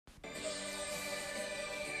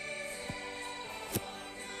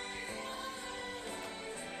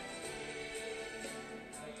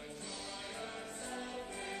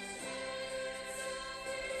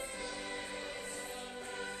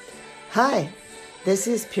Hi, this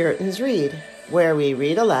is Puritans Read, where we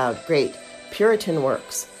read aloud great Puritan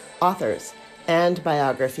works, authors, and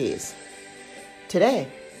biographies. Today,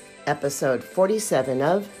 episode 47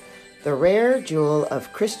 of The Rare Jewel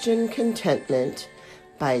of Christian Contentment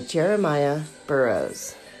by Jeremiah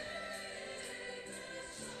Burroughs.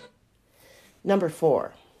 Number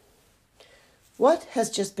 4. What has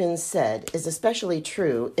just been said is especially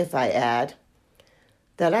true if I add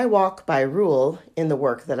that I walk by rule in the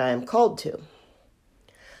work that I am called to.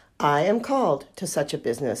 I am called to such a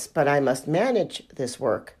business, but I must manage this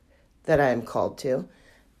work that I am called to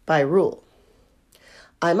by rule.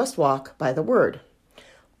 I must walk by the word,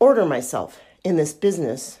 order myself in this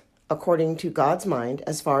business according to God's mind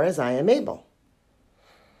as far as I am able.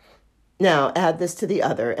 Now add this to the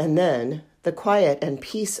other, and then the quiet and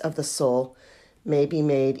peace of the soul may be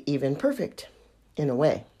made even perfect in a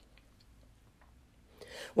way.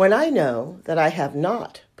 When I know that I have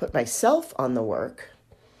not put myself on the work,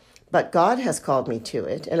 but God has called me to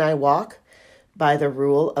it, and I walk by the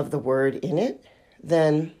rule of the word in it,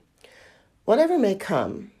 then whatever may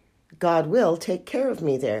come, God will take care of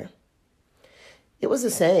me there. It was a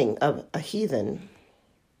saying of a heathen,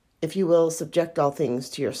 if you will subject all things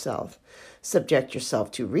to yourself, subject yourself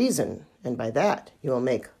to reason, and by that you will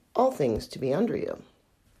make all things to be under you.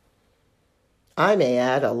 I may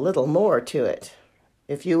add a little more to it.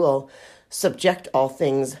 If you will subject all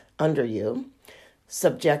things under you,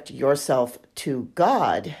 subject yourself to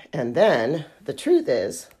God, and then the truth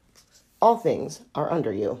is, all things are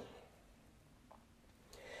under you.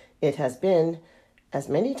 It has been, as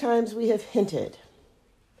many times we have hinted,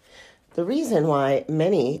 the reason why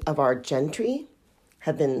many of our gentry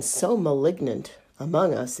have been so malignant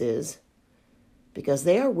among us is because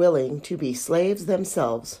they are willing to be slaves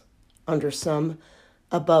themselves under some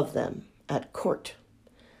above them at court,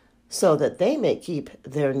 so that they may keep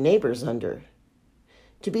their neighbors under,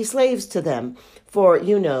 to be slaves to them. For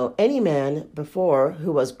you know, any man before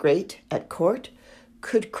who was great at court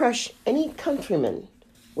could crush any countryman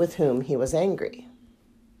with whom he was angry.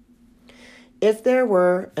 If there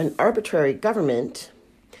were an arbitrary government,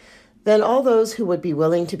 then all those who would be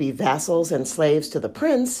willing to be vassals and slaves to the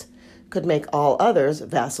prince could make all others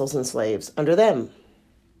vassals and slaves under them.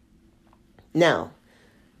 Now,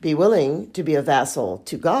 be willing to be a vassal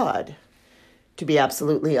to God, to be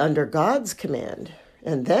absolutely under God's command.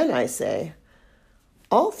 And then I say,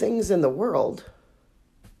 all things in the world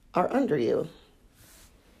are under you.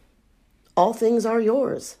 All things are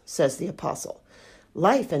yours, says the apostle.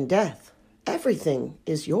 Life and death, everything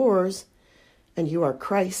is yours, and you are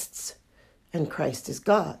Christ's, and Christ is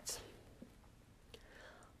God's.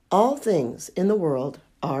 All things in the world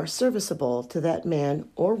are serviceable to that man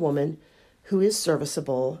or woman who is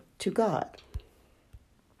serviceable to God.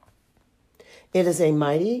 It is a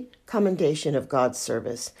mighty commendation of God's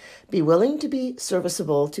service. Be willing to be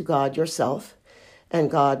serviceable to God yourself,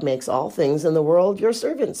 and God makes all things in the world your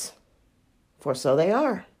servants. For so they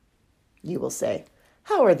are. You will say,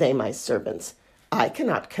 how are they my servants? I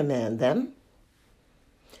cannot command them.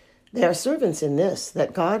 They are servants in this,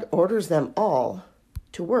 that God orders them all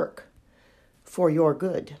to work for your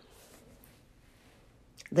good.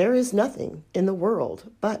 There is nothing in the world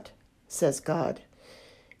but, says God,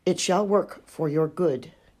 it shall work for your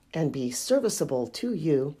good and be serviceable to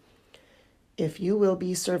you if you will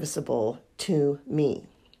be serviceable to me.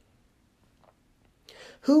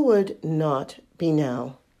 Who would not be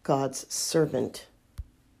now God's servant?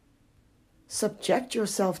 Subject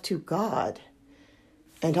yourself to God,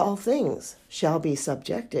 and all things shall be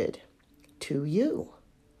subjected to you.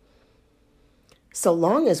 So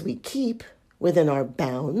long as we keep within our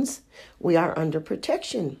bounds, we are under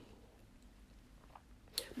protection.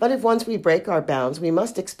 But if once we break our bounds, we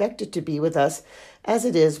must expect it to be with us as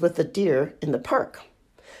it is with the deer in the park.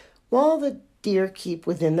 While the deer keep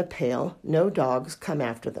within the pale, no dogs come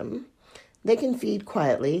after them. They can feed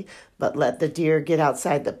quietly, but let the deer get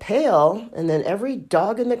outside the pale, and then every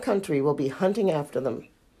dog in the country will be hunting after them.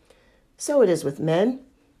 So it is with men.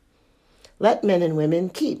 Let men and women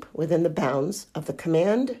keep within the bounds of the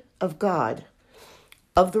command of God,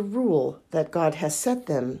 of the rule that God has set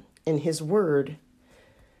them in his word.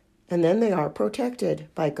 And then they are protected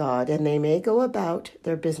by God, and they may go about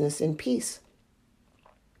their business in peace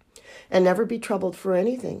and never be troubled for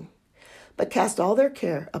anything, but cast all their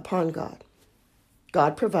care upon God.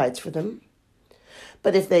 God provides for them.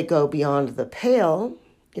 But if they go beyond the pale,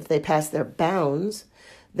 if they pass their bounds,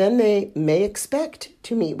 then they may expect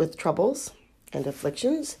to meet with troubles and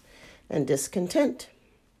afflictions and discontent.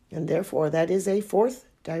 And therefore, that is a fourth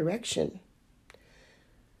direction.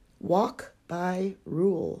 Walk by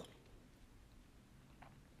rule.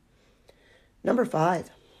 Number 5,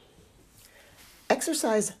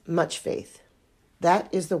 exercise much faith. That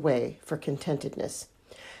is the way for contentedness.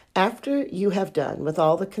 After you have done with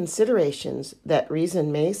all the considerations that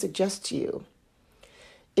reason may suggest to you,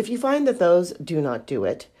 if you find that those do not do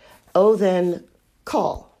it, then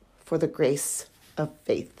call for the grace of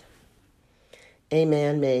faith. A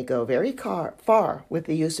man may go very far with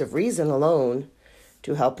the use of reason alone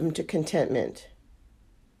to help him to contentment.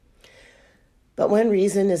 But when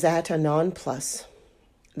reason is at a nonplus,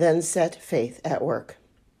 then set faith at work.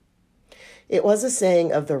 It was a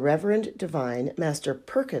saying of the Reverend Divine Master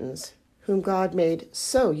Perkins, whom God made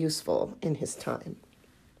so useful in his time.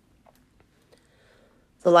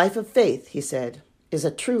 The life of faith, he said, is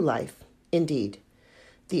a true life, indeed,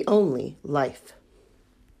 the only life.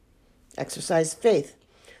 Exercise faith,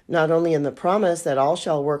 not only in the promise that all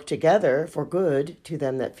shall work together for good to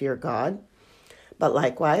them that fear God, but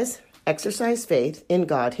likewise exercise faith in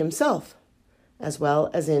God himself, as well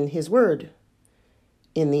as in his word,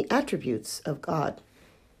 in the attributes of God.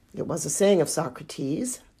 It was a saying of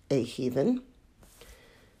Socrates, a heathen,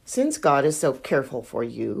 "Since God is so careful for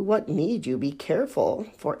you, what need you be careful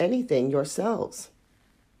for anything yourselves?"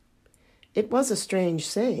 It was a strange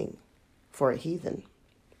saying for a heathen.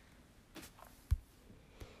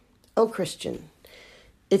 O Christian,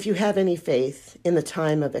 if you have any faith in the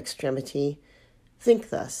time of extremity, think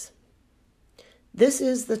thus. This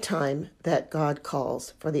is the time that God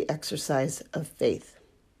calls for the exercise of faith.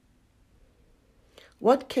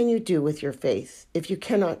 What can you do with your faith if you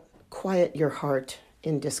cannot quiet your heart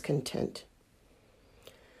in discontent?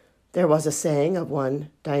 There was a saying of one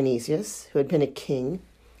Dionysius, who had been a king,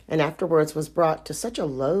 and afterwards was brought to such a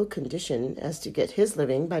low condition as to get his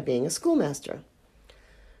living by being a schoolmaster.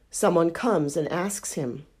 Someone comes and asks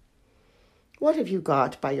him, "What have you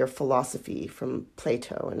got by your philosophy from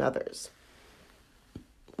Plato and others?"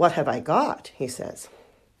 "What have I got?" he says.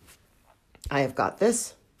 "I have got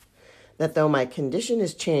this, that though my condition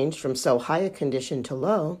is changed from so high a condition to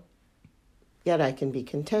low, yet I can be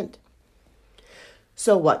content."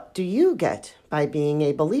 So what do you get by being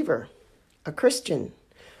a believer, a Christian?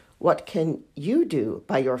 What can you do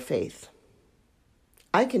by your faith?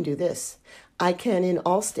 I can do this. I can in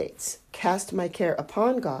all states cast my care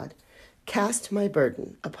upon God, cast my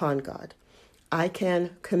burden upon God. I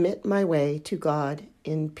can commit my way to God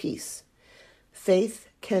in peace. Faith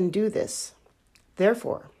can do this.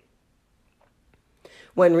 Therefore,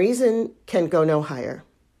 when reason can go no higher,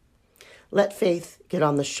 let faith get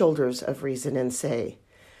on the shoulders of reason and say,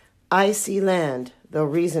 "I see land, though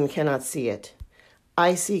reason cannot see it.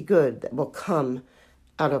 I see good that will come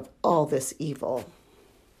out of all this evil."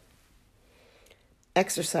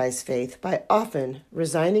 Exercise faith by often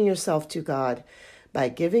resigning yourself to God, by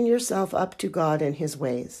giving yourself up to God and his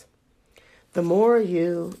ways. The more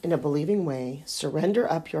you, in a believing way, surrender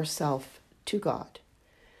up yourself to God,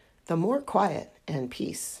 the more quiet and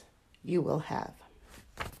peace you will have.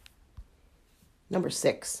 Number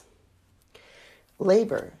 6,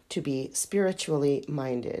 labor to be spiritually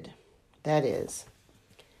minded. That is,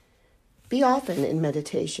 be often in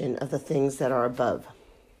meditation of the things that are above.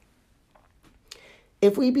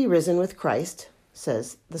 If we be risen with Christ,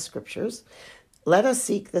 says the Scriptures, let us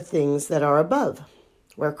seek the things that are above,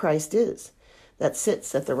 where Christ is, that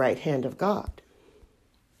sits at the right hand of God.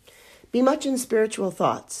 Be much in spiritual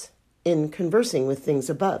thoughts, in conversing with things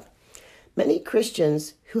above. Many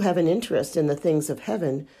Christians who have an interest in the things of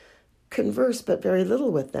heaven converse but very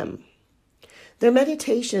little with them. Their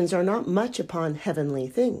meditations are not much upon heavenly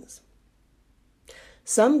things.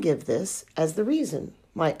 Some give this as the reason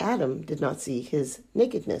why Adam did not see his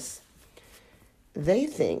nakedness. They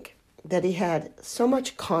think that he had so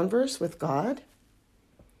much converse with God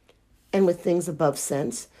and with things above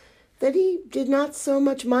sense that he did not so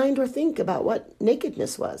much mind or think about what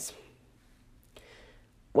nakedness was.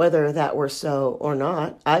 Whether that were so or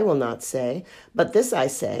not, I will not say, but this I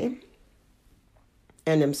say,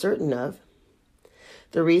 and am certain of.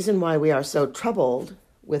 The reason why we are so troubled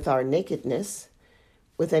with our nakedness,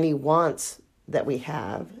 with any wants that we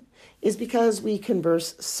have, is because we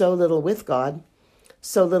converse so little with God,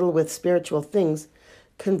 so little with spiritual things.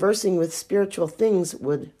 Conversing with spiritual things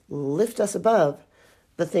would lift us above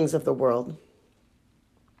the things of the world.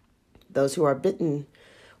 Those who are bitten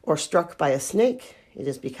or struck by a snake, it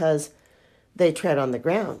is because they tread on the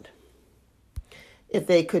ground. If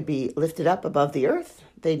they could be lifted up above the earth,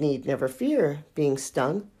 they need never fear being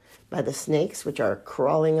stung by the snakes which are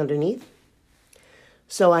crawling underneath.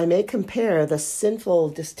 So I may compare the sinful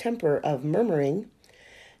distemper of murmuring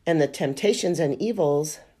and the temptations and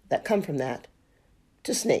evils that come from that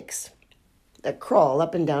to snakes that crawl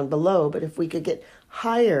up and down below. But if we could get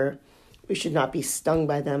higher, We should not be stung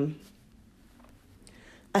by them.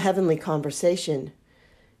 A heavenly conversation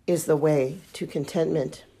is the way to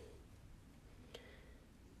contentment.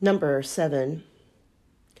 Number 7.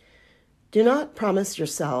 Do not promise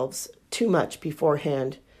yourselves too much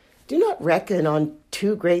beforehand. Do not reckon on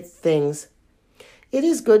too great things. It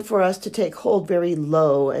is good for us to take hold very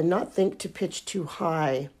low and not think to pitch too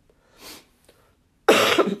high.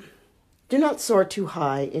 Do not soar too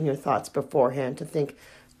high in your thoughts beforehand to think,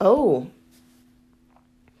 oh,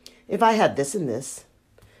 if I had this and this,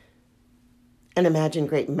 and imagine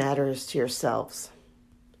great matters to yourselves.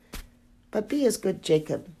 But be as good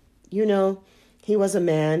Jacob. You know, he was a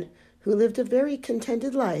man who lived a very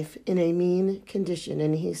contented life in a mean condition,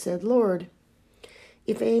 and he said, Lord,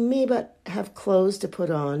 if I may but have clothes to put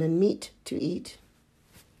on and meat to eat.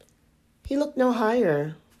 He looked no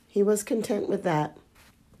higher. He was content with that.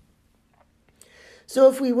 So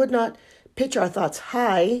if we would not pitch our thoughts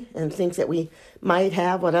high and think that we might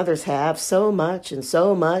have what others have, so much and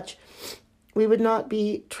so much, we would not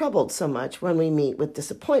be troubled so much when we meet with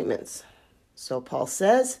disappointments. So Paul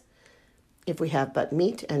says, if we have but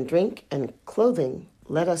meat and drink and clothing,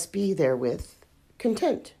 let us be therewith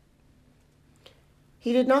content.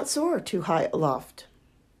 He did not soar too high aloft.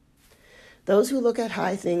 Those who look at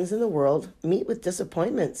high things in the world meet with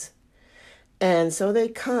disappointments, and so they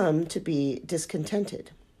come to be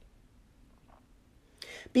discontented.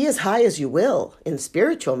 Be as high as you will in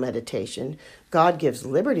spiritual meditation. God gives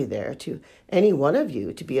liberty there to any one of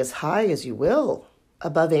you to be as high as you will,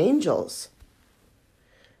 above angels.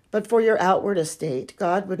 But for your outward estate,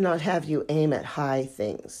 God would not have you aim at high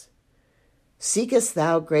things. Seekest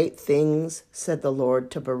thou great things, said the Lord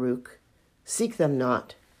to Baruch. Seek them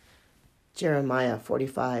not. Jeremiah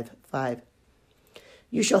 45:5.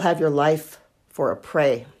 You shall have your life for a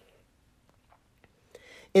prey.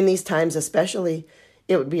 In these times especially,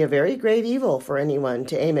 it would be a very great evil for anyone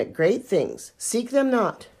to aim at great things. Seek them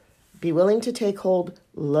not. Be willing to take hold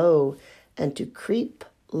low and to creep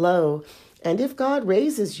low. And if God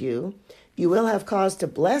raises you, you will have cause to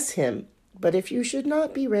bless him. But if you should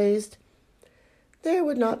not be raised, there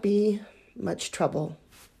would not be much trouble.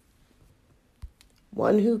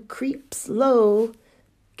 One who creeps low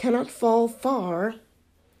cannot fall far,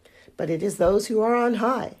 but it is those who are on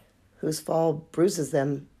high whose fall bruises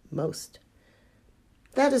them most.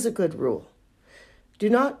 That is a good rule. Do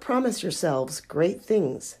not promise yourselves great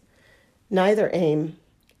things, neither aim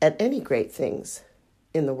at any great things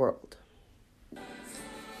in the world.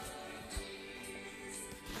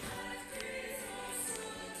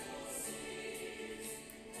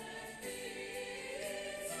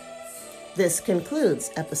 This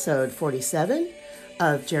concludes episode 47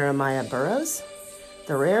 of Jeremiah Burroughs,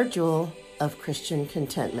 The Rare Jewel of Christian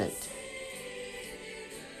Contentment.